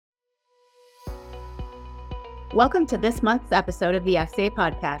Welcome to this month's episode of the FCA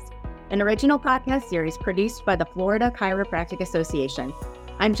Podcast, an original podcast series produced by the Florida Chiropractic Association.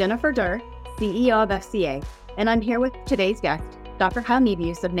 I'm Jennifer Durr, CEO of FCA, and I'm here with today's guest, Dr. Kyle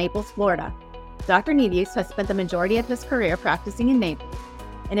Nevius of Naples, Florida. Dr. Nevius has spent the majority of his career practicing in Naples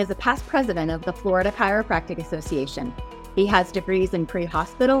and is a past president of the Florida Chiropractic Association. He has degrees in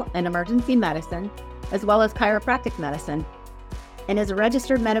pre-hospital and emergency medicine, as well as chiropractic medicine, and is a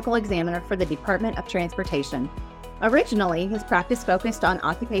registered medical examiner for the Department of Transportation. Originally, his practice focused on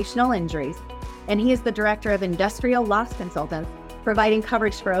occupational injuries, and he is the director of industrial loss consultants, providing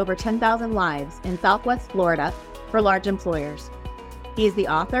coverage for over 10,000 lives in Southwest Florida for large employers. He is the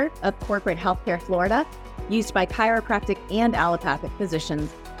author of Corporate Healthcare Florida, used by chiropractic and allopathic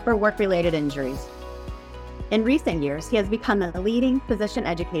physicians for work-related injuries. In recent years, he has become a leading physician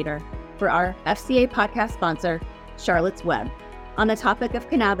educator for our FCA podcast sponsor, Charlotte's Web, on the topic of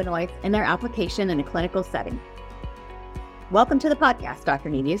cannabinoids and their application in a clinical setting. Welcome to the podcast, Dr.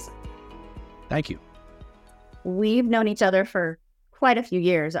 Nevius. Thank you. We've known each other for quite a few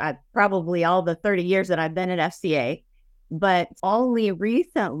years, probably all the 30 years that I've been at FCA, but only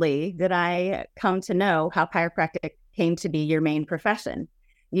recently did I come to know how chiropractic came to be your main profession.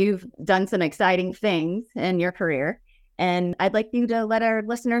 You've done some exciting things in your career, and I'd like you to let our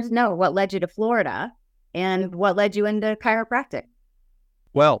listeners know what led you to Florida and what led you into chiropractic.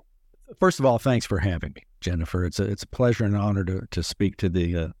 Well, first of all, thanks for having me, Jennifer. It's a pleasure and honor to speak to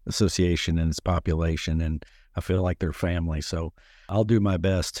the association and its population, and I feel like they're family. So I'll do my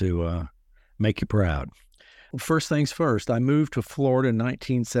best to make you proud. First things first, I moved to Florida in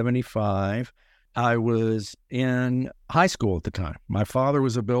 1975. I was in high school at the time. My father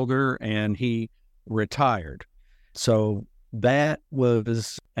was a builder, and he retired. So that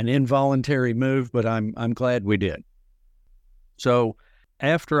was an involuntary move, but I'm glad we did. So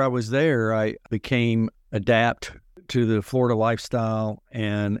after I was there, I became adapt to the Florida lifestyle,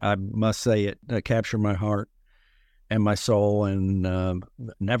 and I must say it captured my heart and my soul, and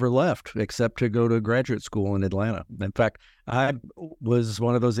never left except to go to graduate school in Atlanta. In fact, I was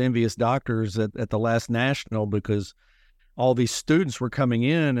one of those envious doctors at the last national, because all these students were coming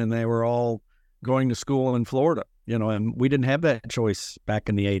in and they were all going to school in Florida, and we didn't have that choice back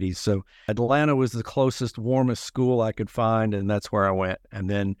in the 80s. So Atlanta was the closest, warmest school I could find, and that's where I went. And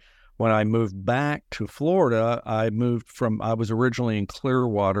then when I moved back to Florida, I was originally in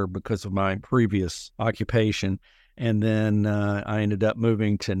Clearwater because of my previous occupation. And then I ended up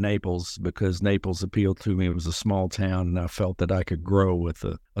moving to Naples because Naples appealed to me. It was a small town, and I felt that I could grow with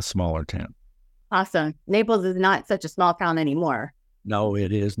a smaller town. Awesome. Naples is not such a small town anymore. No,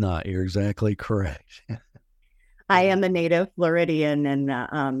 it is not. You're exactly correct. I am a native Floridian, and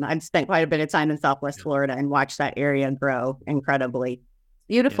I've spent quite a bit of time in Southwest Florida and watched that area grow incredibly.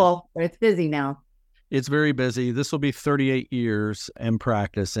 Beautiful, but it's busy now. It's very busy. This will be 38 years in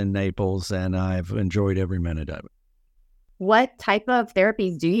practice in Naples, and I've enjoyed every minute of it. What type of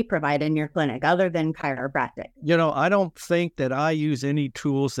therapies do you provide in your clinic other than chiropractic? I don't think that I use any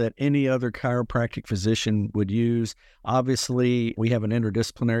tools that any other chiropractic physician would use. Obviously, we have an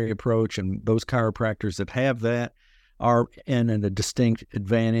interdisciplinary approach, and those chiropractors that have that are in a distinct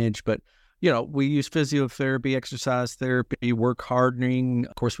advantage. But, we use physiotherapy, exercise therapy, work hardening.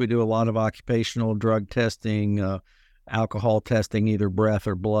 Of course, we do a lot of occupational drug testing, alcohol testing, either breath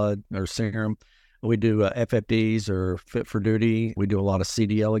or blood or serum. We do FFDs or fit for duty. We do a lot of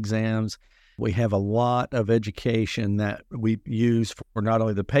CDL exams. We have a lot of education that we use for not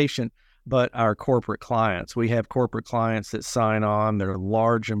only the patient, but our corporate clients. We have corporate clients that sign on. They're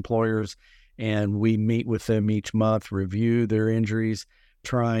large employers, and we meet with them each month, review their injuries,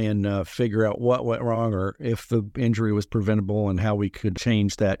 try and figure out what went wrong or if the injury was preventable and how we could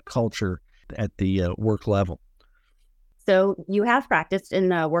change that culture at the work level. So you have practiced in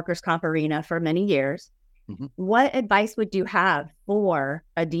the workers' comp arena for many years. Mm-hmm. What advice would you have for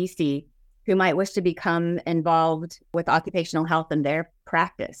a DC who might wish to become involved with occupational health in their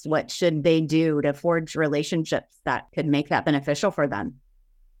practice? What should they do to forge relationships that could make that beneficial for them?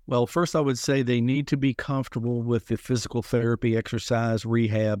 Well, first I would say they need to be comfortable with the physical therapy, exercise,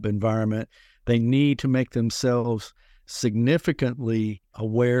 rehab environment. They need to make themselves significantly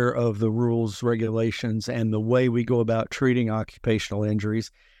aware of the rules, regulations, and the way we go about treating occupational injuries.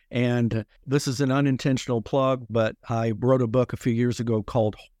 And this is an unintentional plug, but I wrote a book a few years ago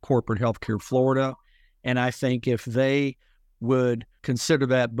called Corporate Healthcare Florida. And I think if they would consider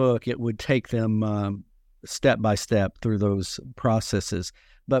that book, it would take them step by step through those processes.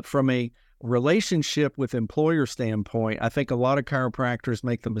 But from a relationship with employer standpoint, I think a lot of chiropractors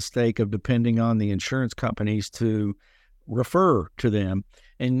make the mistake of depending on the insurance companies to refer to them.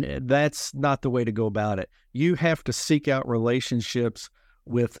 And that's not the way to go about it. You have to seek out relationships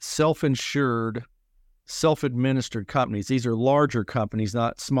with self-insured, self-administered companies. These are larger companies,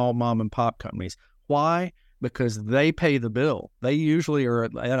 not small mom and pop companies. Why? Because they pay the bill. They usually are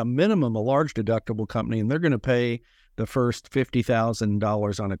at a minimum a large deductible company, and they're going to pay the first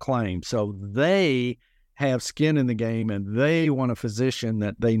 $50,000 on a claim. So they have skin in the game, and they want a physician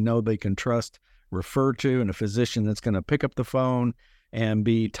that they know they can trust, refer to, and a physician that's going to pick up the phone and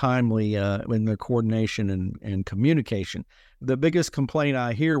be timely in their coordination and communication. The biggest complaint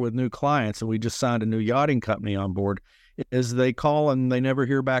I hear with new clients, and we just signed a new yachting company on board, is they call and they never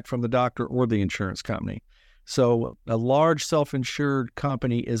hear back from the doctor or the insurance company. So a large self-insured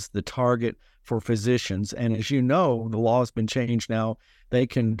company is the target for physicians. And as you know, the law has been changed now. They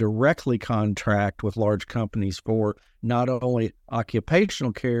can directly contract with large companies for not only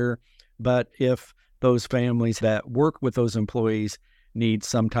occupational care, but if those families that work with those employees need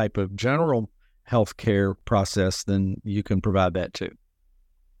some type of general health care process, then you can provide that too.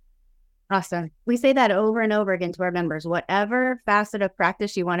 Awesome. We say that over and over again to our members. Whatever facet of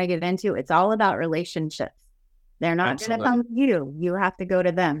practice you want to get into, it's all about relationships. They're not going to come to you. You have to go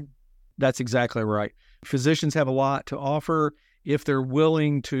to them. That's exactly right. Physicians have a lot to offer if they're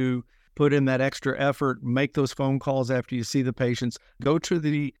willing to put in that extra effort, make those phone calls after you see the patients, go to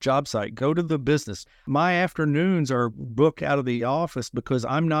the job site, go to the business. My afternoons are booked out of the office because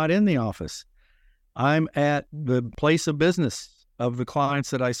I'm not in the office. I'm at the place of business of the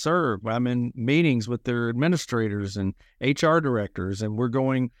clients that I serve. I'm in meetings with their administrators and HR directors, and we're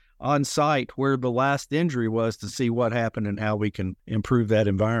going on site where the last injury was to see what happened and how we can improve that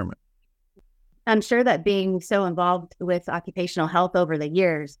environment. I'm sure that being so involved with occupational health over the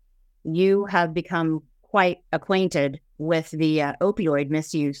years, you have become quite acquainted with the opioid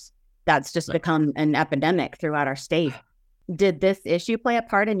misuse that's just become an epidemic throughout our state. Did this issue play a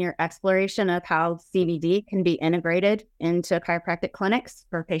part in your exploration of how CBD can be integrated into chiropractic clinics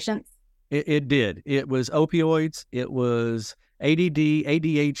for patients? It did. It was opioids. It was ADD,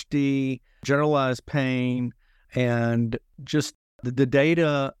 ADHD, generalized pain, and just the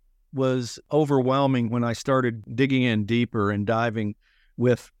data was overwhelming when I started digging in deeper and diving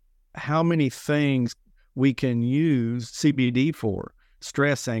with how many things we can use CBD for.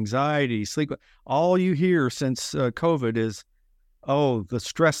 Stress, anxiety, sleep. All you hear since COVID is, oh, the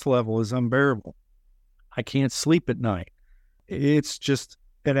stress level is unbearable. I can't sleep at night. It's just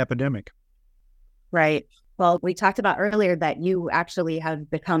an epidemic. Right. Well, we talked about earlier that you actually have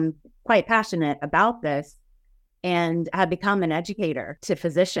become quite passionate about this and have become an educator to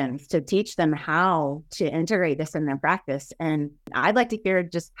physicians to teach them how to integrate this in their practice. And I'd like to hear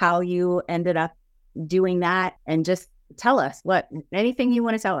just how you ended up doing that, and just tell us anything you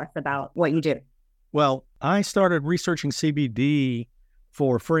want to tell us about what you do. Well, I started researching CBD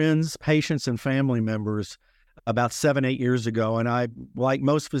for friends, patients, and family members about 7-8 years ago. And I, like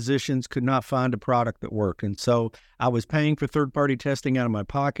most physicians, could not find a product that worked. And so I was paying for third-party testing out of my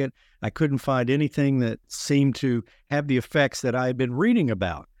pocket. I couldn't find anything that seemed to have the effects that I had been reading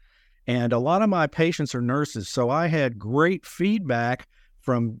about. And a lot of my patients are nurses, so I had great feedback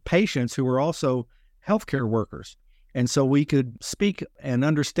from patients who were also healthcare workers. And so we could speak and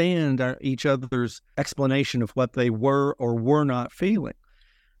understand each other's explanation of what they were or were not feeling.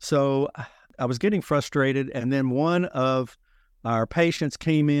 So I was getting frustrated, and then one of our patients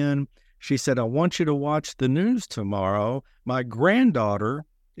came in. She said, I want you to watch the news tomorrow. My granddaughter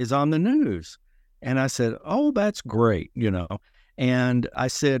is on the news. And I said, oh, that's great, And I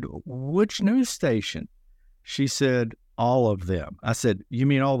said, which news station? She said, all of them. I said, you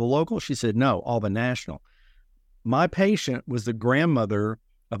mean all the local? She said, no, all the national. My patient was the grandmother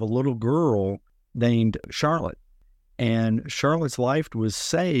of a little girl named Charlotte. And Charlotte's life was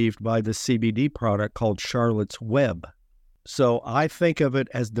saved by the CBD product called Charlotte's Web. So I think of it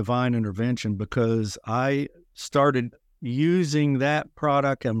as divine intervention because I started using that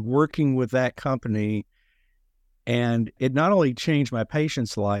product and working with that company. And it not only changed my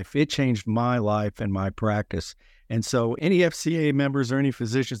patient's life, it changed my life and my practice. And so any FCA members or any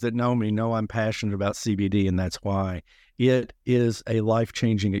physicians that know me know I'm passionate about CBD, and that's why it is a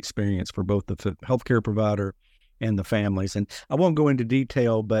life-changing experience for both the healthcare provider and the families. And I won't go into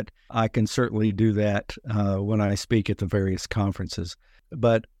detail, but I can certainly do that when I speak at the various conferences.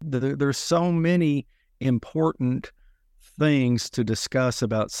 But there's so many important things to discuss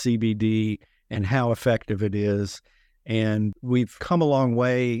about CBD and how effective it is. And we've come a long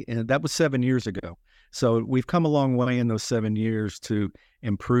way, and that was 7 years ago. So we've come a long way in those 7 years to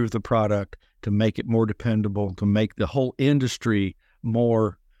improve the product, to make it more dependable, to make the whole industry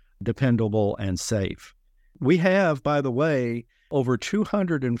more dependable and safe. We have, by the way, over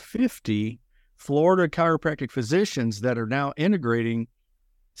 250 Florida chiropractic physicians that are now integrating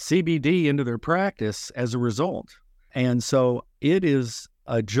CBD into their practice as a result. And so it is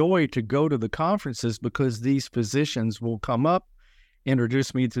a joy to go to the conferences because these physicians will come up,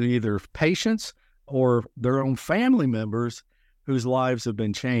 introduce me to either patients or their own family members whose lives have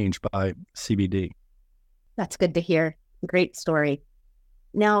been changed by CBD. That's good to hear. Great story.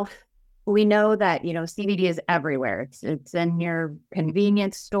 Now, we know that, CBD is everywhere. It's in your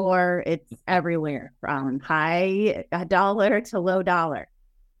convenience store. It's everywhere, from high dollar to low dollar.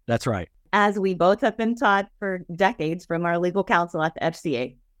 That's right. As we both have been taught for decades from our legal counsel at the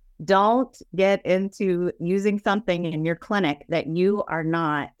FCA, don't get into using something in your clinic that you are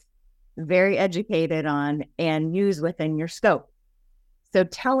not very educated on and use within your scope. So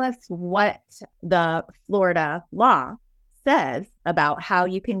tell us what the Florida law says about how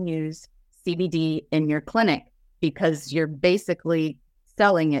you can use CBD in your clinic, because you're basically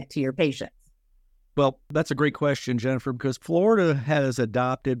selling it to your patients. Well, that's a great question, Jennifer, because Florida has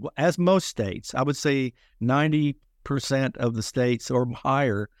adopted, as most states, I would say 90% of the states or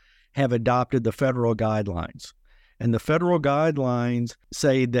higher have adopted the federal guidelines. And the federal guidelines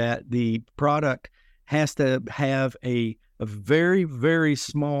say that the product has to have a very, very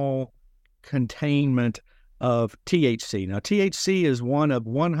small containment of THC. Now, THC is one of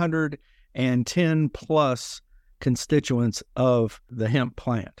 110 plus constituents of the hemp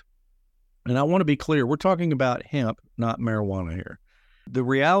plant. And I want to be clear, we're talking about hemp, not marijuana here. The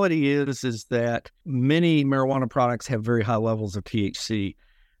reality is that many marijuana products have very high levels of THC.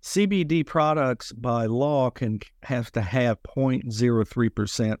 CBD products by law have to have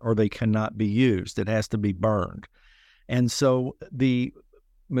 0.03% or they cannot be used. It has to be burned. And so the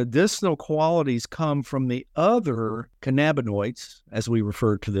medicinal qualities come from the other cannabinoids, as we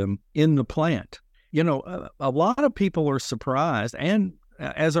refer to them, in the plant. A lot of people are surprised, and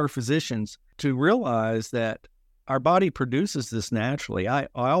as our physicians, to realize that our body produces this naturally. I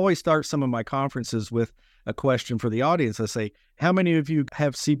always start some of my conferences with a question for the audience. I say, how many of you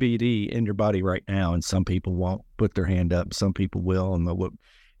have CBD in your body right now? And some people won't put their hand up. Some people will.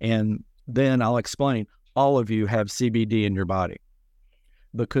 And then I'll explain, all of you have CBD in your body,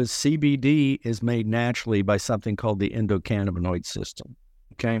 because CBD is made naturally by something called the endocannabinoid system.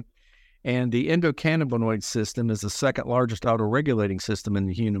 Okay. And the endocannabinoid system is the second largest autoregulating system in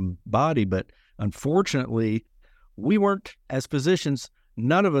the human body. But unfortunately, we weren't, as physicians,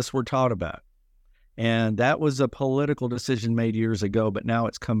 none of us were taught about it. And that was a political decision made years ago, but now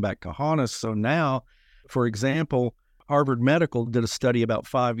it's come back to haunt us. So now, for example, Harvard Medical did a study about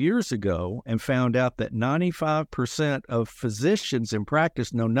 5 years ago and found out that 95% of physicians in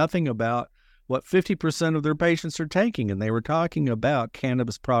practice know nothing about what 50% of their patients are taking. And they were talking about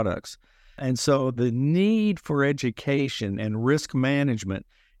cannabis products. And so the need for education and risk management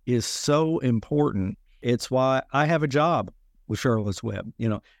is so important. It's why I have a job with Charlotte's Web.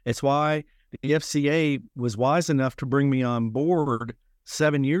 It's why the FCA was wise enough to bring me on board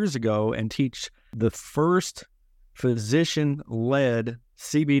 7 years ago and teach the first physician-led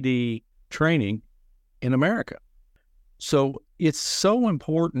CBD training in America. So it's so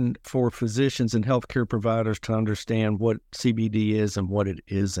important for physicians and healthcare providers to understand what CBD is and what it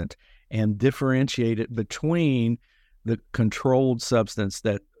isn't, and differentiate it between the controlled substance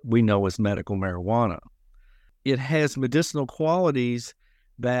that we know as medical marijuana. It has medicinal qualities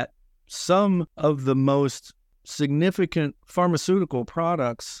that some of the most significant pharmaceutical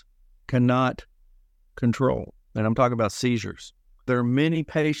products cannot control. And I'm talking about seizures. There are many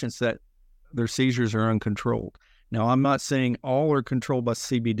patients that their seizures are uncontrolled. Now, I'm not saying all are controlled by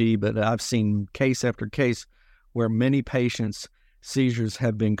CBD, but I've seen case after case where many patients' seizures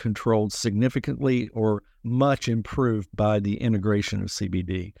have been controlled significantly or much improved by the integration of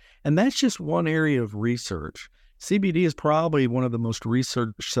CBD. And that's just one area of research. CBD is probably one of the most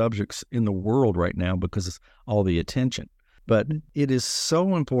researched subjects in the world right now because of all the attention. But it is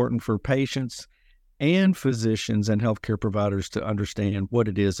so important for patients and physicians and healthcare providers to understand what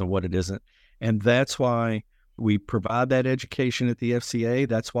it is and what it isn't. And that's why we provide that education at the FCA.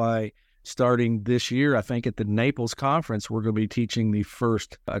 That's why starting this year, I think at the Naples conference, we're going to be teaching the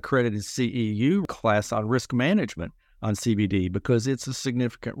first accredited CEU class on risk management on CBD, because it's a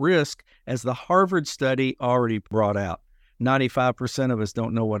significant risk, as the Harvard study already brought out. 95% of us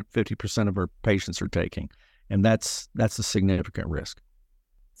don't know what 50% of our patients are taking, and that's a significant risk.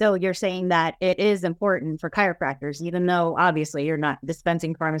 So you're saying that it is important for chiropractors, even though obviously you're not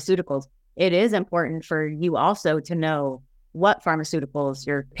dispensing pharmaceuticals, it is important for you also to know what pharmaceuticals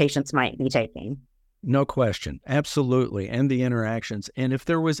your patients might be taking. No question. Absolutely. And the interactions. And if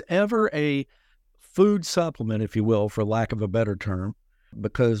there was ever a food supplement, if you will, for lack of a better term,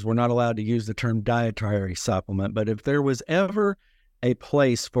 because we're not allowed to use the term dietary supplement. But if there was ever a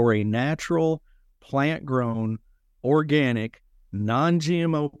place for a natural, plant-grown, organic,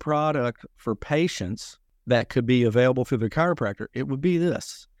 non-GMO product for patients that could be available through their chiropractor, it would be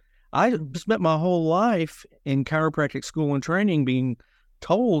this. I spent my whole life in chiropractic school and training being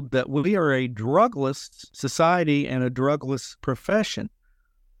told that we are a drugless society and a drugless profession.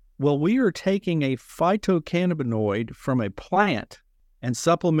 Well, we are taking a phytocannabinoid from a plant and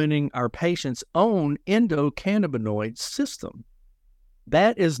supplementing our patient's own endocannabinoid system.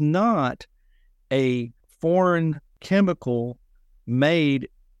 That is not a foreign chemical made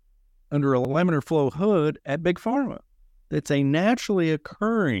under a laminar flow hood at Big Pharma. It's a naturally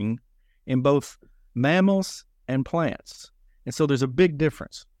occurring in both mammals and plants. And so there's a big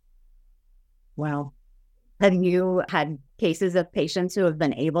difference. Wow. Have you had cases of patients who have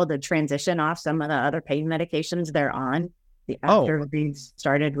been able to transition off some of the other pain medications they're on after they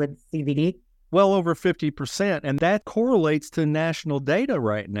started with CBD? Well over 50%. And that correlates to national data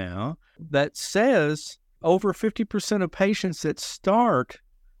right now that says over 50% of patients that start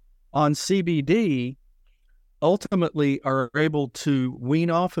on CBD ultimately are able to wean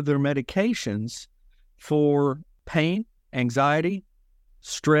off of their medications for pain, anxiety,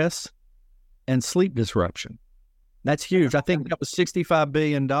 stress, and sleep disruption. That's huge. I think that was $65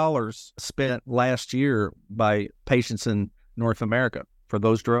 billion spent last year by patients in North America for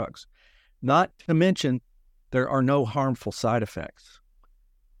those drugs. Not to mention, there are no harmful side effects.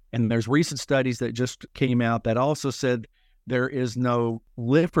 And there's recent studies that just came out that also said there is no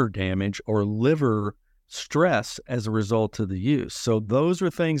liver damage or liver stress as a result of the use. So those are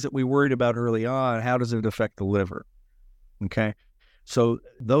things that we worried about early on. How does it affect the liver? Okay. So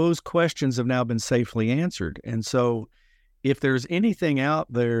those questions have now been safely answered. And so if there's anything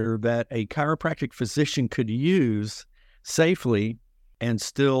out there that a chiropractic physician could use safely and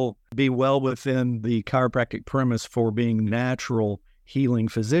still be well within the chiropractic premise for being natural healing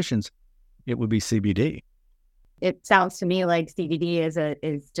physicians, it would be CBD. It sounds to me like CBD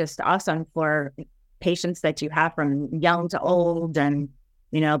is just awesome for patients that you have from young to old and,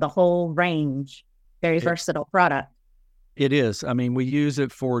 the whole range. Very versatile product. It is. I mean, we use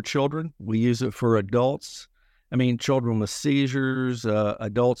it for children. We use it for adults. I mean, children with seizures,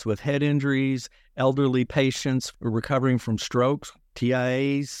 adults with head injuries, elderly patients recovering from strokes,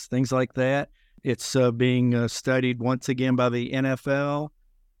 TIAs, things like that. It's being studied once again by the NFL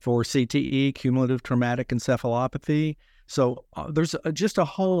for CTE, cumulative traumatic encephalopathy. So there's just a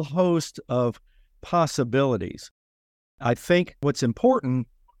whole host of possibilities. I think what's important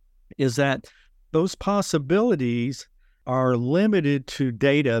is that those possibilities are limited to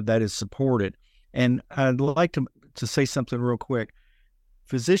data that is supported. And I'd like to say something real quick.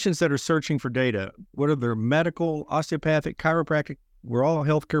 Physicians that are searching for data, whether they're medical, osteopathic, chiropractic, we're all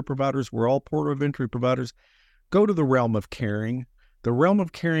healthcare providers, we're all port of entry providers, go to the Realm of Caring. The Realm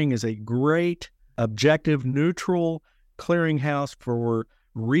of Caring is a great, objective, neutral clearinghouse for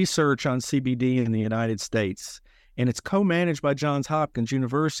research on CBD in the United States. And it's co-managed by Johns Hopkins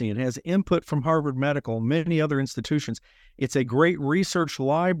University. It has input from Harvard Medical, many other institutions. It's a great research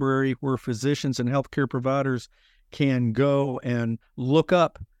library where physicians and healthcare providers can go and look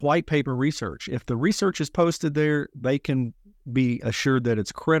up white paper research. If the research is posted there, they can be assured that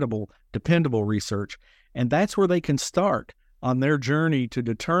it's credible, dependable research. And that's where they can start on their journey to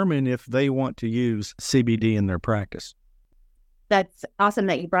determine if they want to use CBD in their practice. That's awesome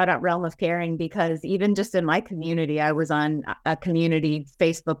that you brought up Realm of Caring, because even just in my community, I was on a community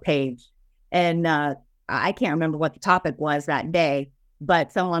Facebook page, and I can't remember what the topic was that day,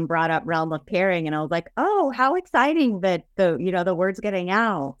 but someone brought up Realm of Caring, and I was like, oh, how exciting that the word's getting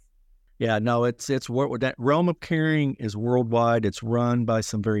out. Yeah, no, it's that Realm of Caring is worldwide. It's run by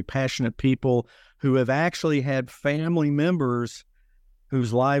some very passionate people who have actually had family members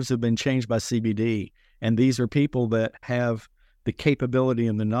whose lives have been changed by CBD. And these are people that have the capability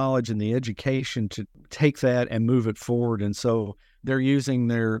and the knowledge and the education to take that and move it forward. And so they're using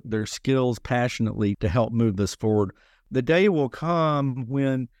their skills passionately to help move this forward. The day will come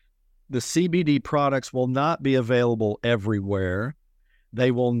when the CBD products will not be available everywhere.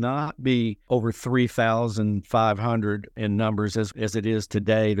 They will not be over 3,500 in numbers as it is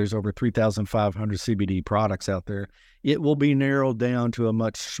today. There's over 3,500 CBD products out there. It will be narrowed down to a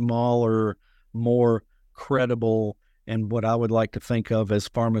much smaller, more credible, and what I would like to think of as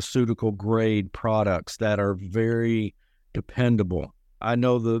pharmaceutical grade products that are very dependable. I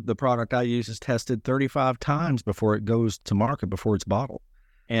know the product I use is tested 35 times before it goes to market, before it's bottled.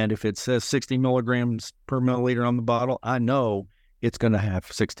 And if it says 60 milligrams per milliliter on the bottle, I know it's going to have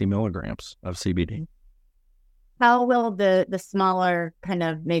 60 milligrams of CBD. How will the smaller, kind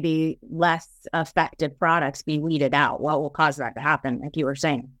of maybe less effective products be weeded out? What will cause that to happen, like you were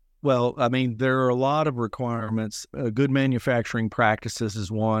saying? Well, I mean, there are a lot of requirements. Good manufacturing practices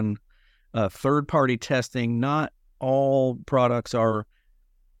is one. Third-party testing. Not all products are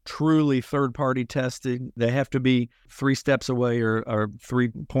truly third-party tested. They have to be 3 steps away or 3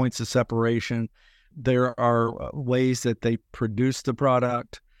 points of separation. There are ways that they produce the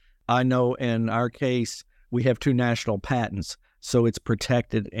product. I know in our case, we have 2 national patents, so it's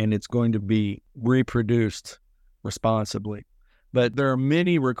protected and it's going to be reproduced responsibly. But there are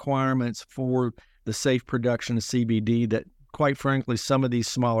many requirements for the safe production of CBD that, quite frankly, some of these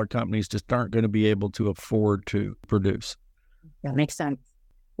smaller companies just aren't going to be able to afford to produce. That makes sense.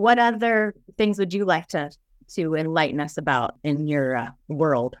 What other things would you like to enlighten us about in your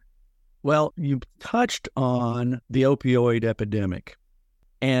world? Well, you touched on the opioid epidemic,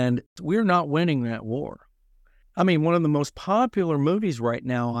 and we're not winning that war. I mean, one of the most popular movies right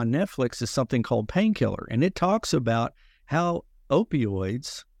now on Netflix is something called Painkiller, and it talks about how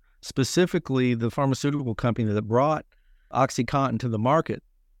opioids, specifically the pharmaceutical company that brought OxyContin to the market,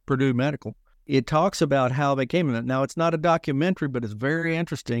 Purdue Medical, it talks about how they came in it. Now, it's not a documentary, but it's very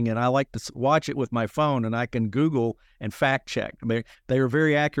interesting, and I like to watch it with my phone, and I can Google and fact check. They are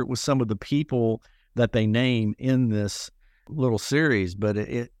very accurate with some of the people that they name in this little series, but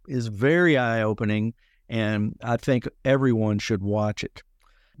it is very eye-opening, and I think everyone should watch it.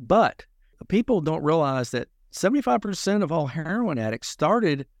 But people don't realize that 75% of all heroin addicts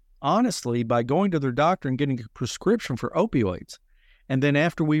started, honestly, by going to their doctor and getting a prescription for opioids. And then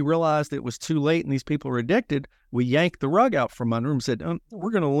after we realized it was too late and these people were addicted, we yanked the rug out from under them and said,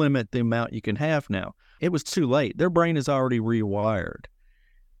 we're going to limit the amount you can have now. It was too late. Their brain is already rewired.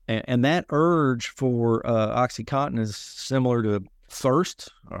 And that urge for OxyContin is similar to thirst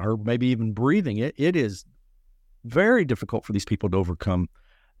or maybe even breathing. It is very difficult for these people to overcome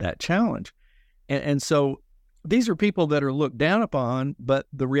that challenge. And so these are people that are looked down upon, but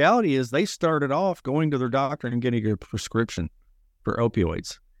the reality is they started off going to their doctor and getting a prescription for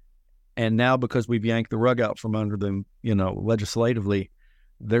opioids. And now, because we've yanked the rug out from under them, legislatively,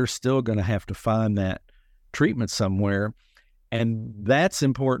 they're still going to have to find that treatment somewhere. And that's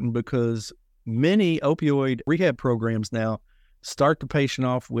important because many opioid rehab programs now start the patient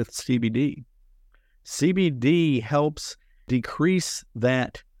off with CBD. CBD helps decrease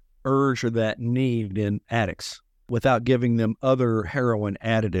that urge or that need in addicts without giving them other heroin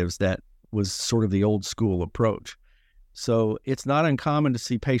additives. That was sort of the old school approach. So it's not uncommon to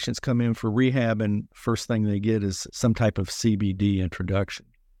see patients come in for rehab and first thing they get is some type of CBD introduction.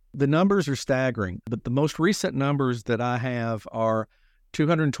 The numbers are staggering, but the most recent numbers that I have are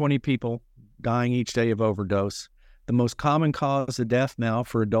 220 people dying each day of overdose. The most common cause of death now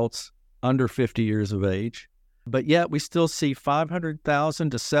for adults under 50 years of age. But yet we still see 500,000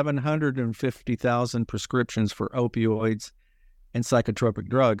 to 750,000 prescriptions for opioids and psychotropic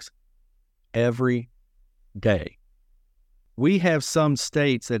drugs every day. We have some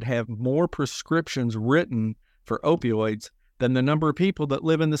states that have more prescriptions written for opioids than the number of people that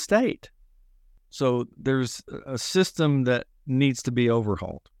live in the state. So there's a system that needs to be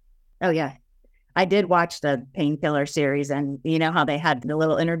overhauled. Oh, yeah. I did watch the Painkiller series, and you know how they had the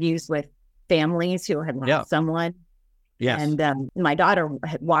little interviews with families who had lost someone? Yes. And my daughter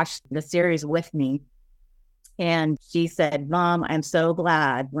had watched the series with me, and she said, Mom, I'm so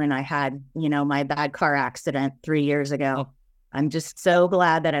glad when I had, my bad car accident 3 years ago. I'm just so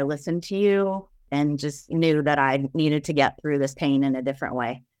glad that I listened to you and just knew that I needed to get through this pain in a different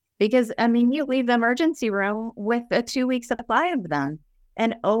way. Because, you leave the emergency room with a 2-week supply of them.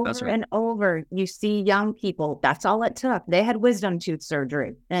 And over and over, you see young people, that's all it took. They had wisdom tooth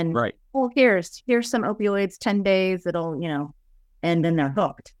surgery. And, here's some opioids, 10 days, it'll, and then they're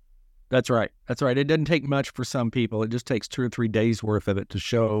hooked. That's right. It doesn't take much for some people. It just takes 2 or 3 days worth of it to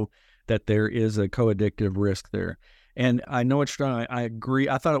show that there is a co-addictive risk there. And I know it's strong. I agree.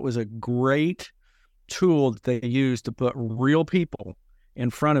 I thought it was a great tool that they used to put real people in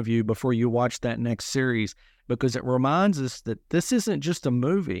front of you before you watch that next series, because it reminds us that this isn't just a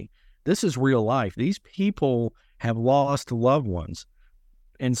movie. This is real life. These people have lost loved ones,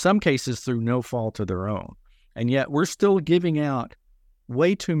 in some cases through no fault of their own. And yet we're still giving out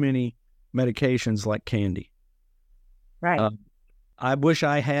way too many medications like candy. Right. I wish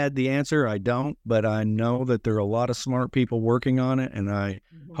I had the answer. I don't, but I know that there are a lot of smart people working on it, and I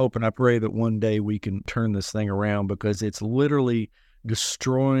hope and I pray that one day we can turn this thing around, because it's literally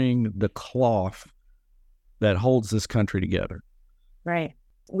destroying the cloth that holds this country together. Right.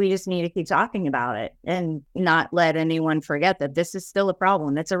 we just need to keep talking about it and not let anyone forget that this is still a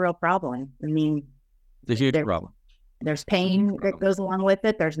problem. It's a real problem. I mean, it's a huge problem. There's pain that goes along with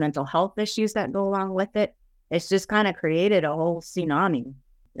it. There's mental health issues that go along with it. It's just kind of created a whole tsunami,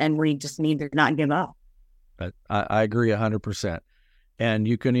 and we just need to not give up. I agree 100%. And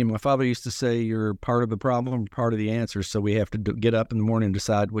you couldn't even, my father used to say, you're part of the problem, part of the answer. So we have to get up in the morning and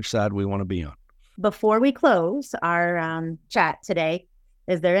decide which side we want to be on. Before we close our chat today,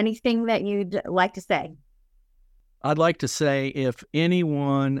 is there anything that you'd like to say? I'd like to say, if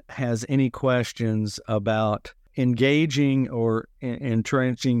anyone has any questions about engaging or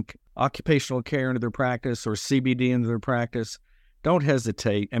entrenching occupational care into their practice or CBD into their practice, don't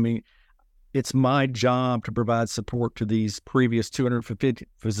hesitate. I mean, it's my job to provide support to these previous 250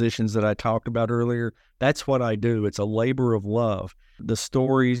 physicians that I talked about earlier. That's what I do. It's a labor of love. The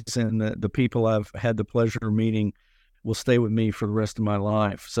stories and the people I've had the pleasure of meeting will stay with me for the rest of my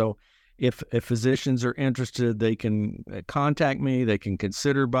life. So if physicians are interested, they can contact me. They can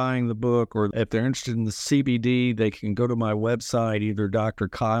consider buying the book, or if they're interested in the CBD, they can go to my website, either Dr.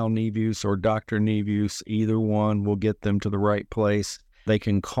 Kyle Nevius or Dr. Nevius. Either one will get them to the right place. They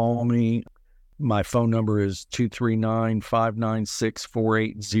can call me. My phone number is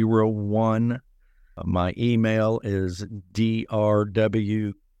 239-596-4801. My email is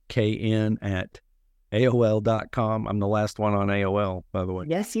drwkn@AOL.com. I'm the last one on AOL, by the way.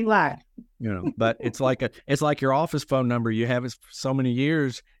 Yes, you are. But it's like your office phone number. You have it for so many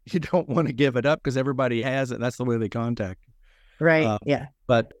years, you don't want to give it up because everybody has it. That's the way they contact you. Right. Yeah.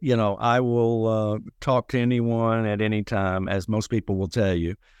 But, I will talk to anyone at any time, as most people will tell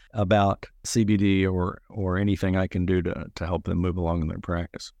you, about CBD or anything I can do to help them move along in their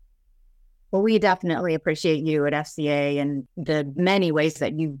practice. Well, we definitely appreciate you at FCA and the many ways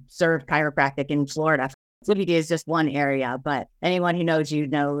that you serve chiropractic in Florida. CBD is just one area, but anyone who knows you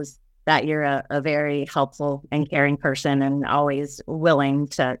knows that you're a very helpful and caring person, and always willing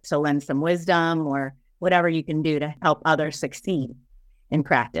to lend some wisdom or whatever you can do to help others succeed in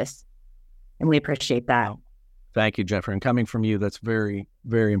practice. And we appreciate that. Thank you, Jennifer. And coming from you, that's very,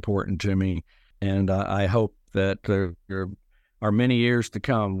 very important to me. And I hope that there are many years to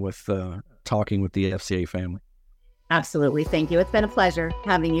come with talking with the FCA family. Absolutely. Thank you. It's been a pleasure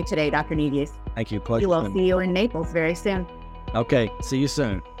having you today, Dr. Nevius. Thank you. Pleasure. We will see you in Naples very soon. Okay. See you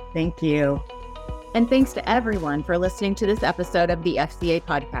soon. Thank you. And thanks to everyone for listening to this episode of the FCA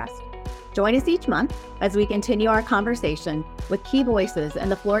podcast. Join us each month as we continue our conversation with key voices in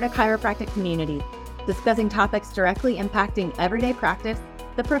the Florida chiropractic community, discussing topics directly impacting everyday practice,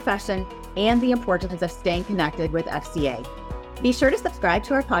 the profession, and the importance of staying connected with FCA. Be sure to subscribe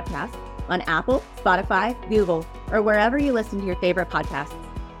to our podcast on Apple, Spotify, Google, or wherever you listen to your favorite podcasts.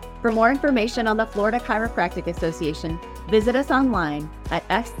 For more information on the Florida Chiropractic Association, visit us online at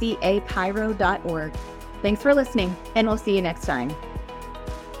fcachiro.org. Thanks for listening, and we'll see you next time.